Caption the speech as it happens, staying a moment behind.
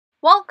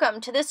Welcome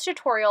to this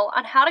tutorial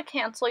on how to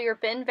cancel your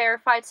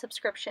BeenVerified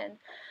subscription.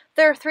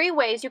 There are 3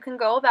 ways you can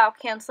go about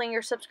canceling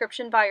your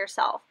subscription by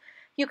yourself.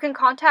 You can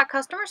contact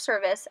customer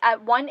service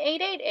at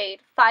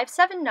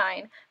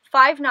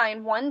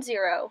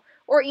 1-888-579-5910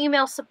 or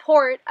email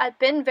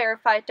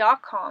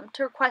support@beenverified.com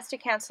to request a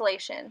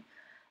cancellation.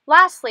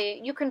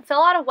 Lastly, you can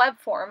fill out a web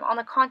form on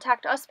the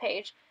Contact Us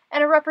page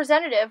and a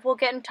representative will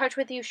get in touch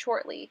with you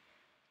shortly.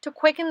 To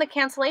quicken the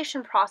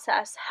cancellation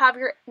process, have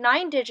your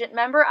 9-digit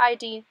member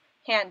ID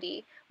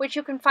handy, which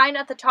you can find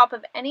at the top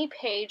of any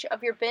page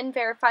of your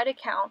BeenVerified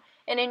account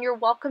and in your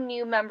Welcome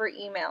New Member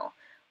email.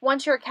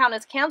 Once your account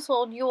is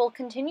canceled, you will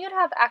continue to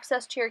have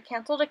access to your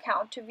canceled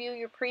account to view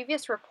your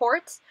previous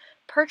reports,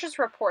 purchase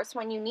reports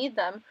when you need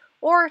them,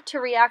 or to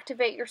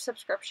reactivate your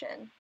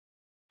subscription.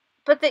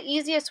 But the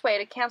easiest way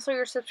to cancel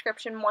your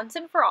subscription once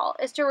and for all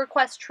is to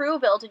request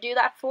Truebill to do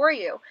that for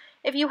you.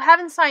 If you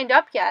haven't signed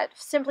up yet,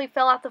 simply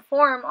fill out the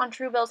form on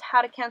Truebill's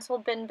How to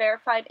Cancel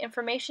BeenVerified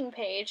information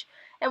page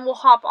and we'll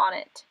hop on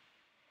it.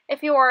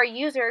 If you are a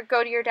user,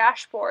 go to your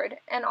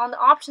dashboard and on the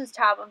Options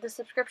tab of the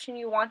subscription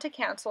you want to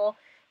cancel,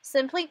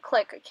 simply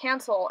click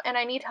Cancel and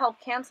I need help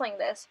canceling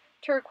this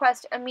to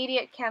request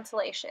immediate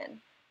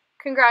cancellation.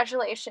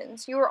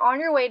 Congratulations, you are on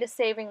your way to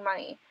saving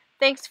money.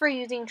 Thanks for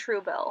using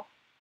Truebill.